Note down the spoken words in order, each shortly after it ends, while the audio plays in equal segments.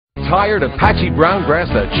Tired of patchy brown grass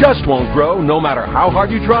that just won't grow no matter how hard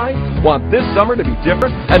you try? Want this summer to be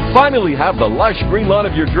different and finally have the lush green lawn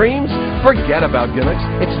of your dreams? Forget about gimmicks.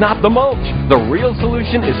 It's not the mulch. The real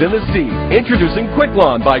solution is in the seed. Introducing Quick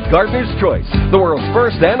Lawn by Gardener's Choice, the world's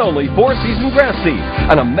first and only 4-season grass seed.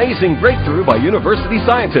 An amazing breakthrough by university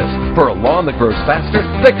scientists for a lawn that grows faster,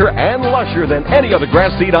 thicker, and lusher than any other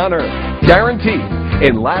grass seed on earth. Guaranteed.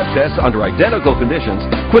 In lab tests under identical conditions,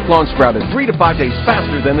 Quick Lawn sprouted 3 to 5 days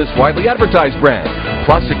faster than this widely advertised brand.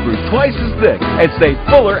 Plus, it grew twice as thick and stayed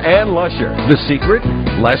fuller and lusher. The secret?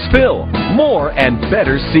 Less fill, more and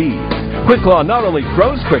better seed. Quick Lawn not only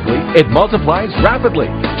grows quickly, it multiplies rapidly,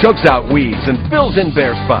 chokes out weeds, and fills in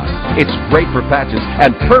bare spots. It's great for patches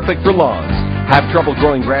and perfect for lawns. Have trouble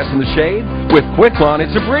growing grass in the shade? With Quick Lawn,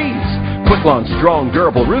 it's a breeze. Quick Lawn's strong,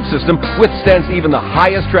 durable root system withstands even the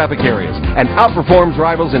highest traffic areas and outperforms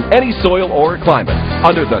rivals in any soil or climate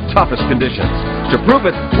under the toughest conditions. To prove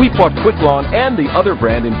it, we bought Quick Lawn and the other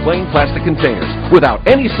brand in plain plastic containers without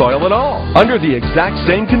any soil at all. Under the exact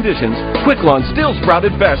same conditions, Quick Lawn still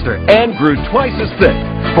sprouted faster and grew twice as thick.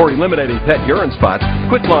 For eliminating pet urine spots,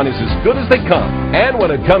 Quick Lawn is as good as they come. And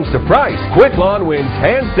when it comes to price, Quick Lawn wins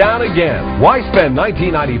hands down again. Why spend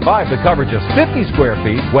 $19.95 to cover just 50 square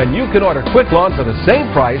feet when you can order Quick Lawn for the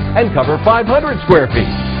same price and cover 500 square feet?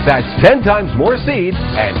 That's 10 times more seed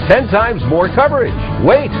and 10 times more coverage.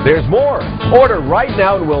 Wait, there's more. Order right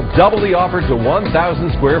now and we'll double the offer to 1,000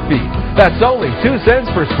 square feet. That's only 2 cents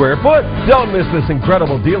per square foot. Don't miss this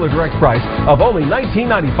incredible dealer direct price of only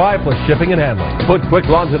 $19.95 plus shipping and handling. Put Quick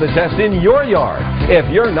Lawn to the test in your yard. If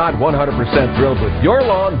you're not 100% thrilled with your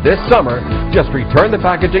lawn this summer, just return the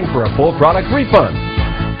packaging for a full product refund.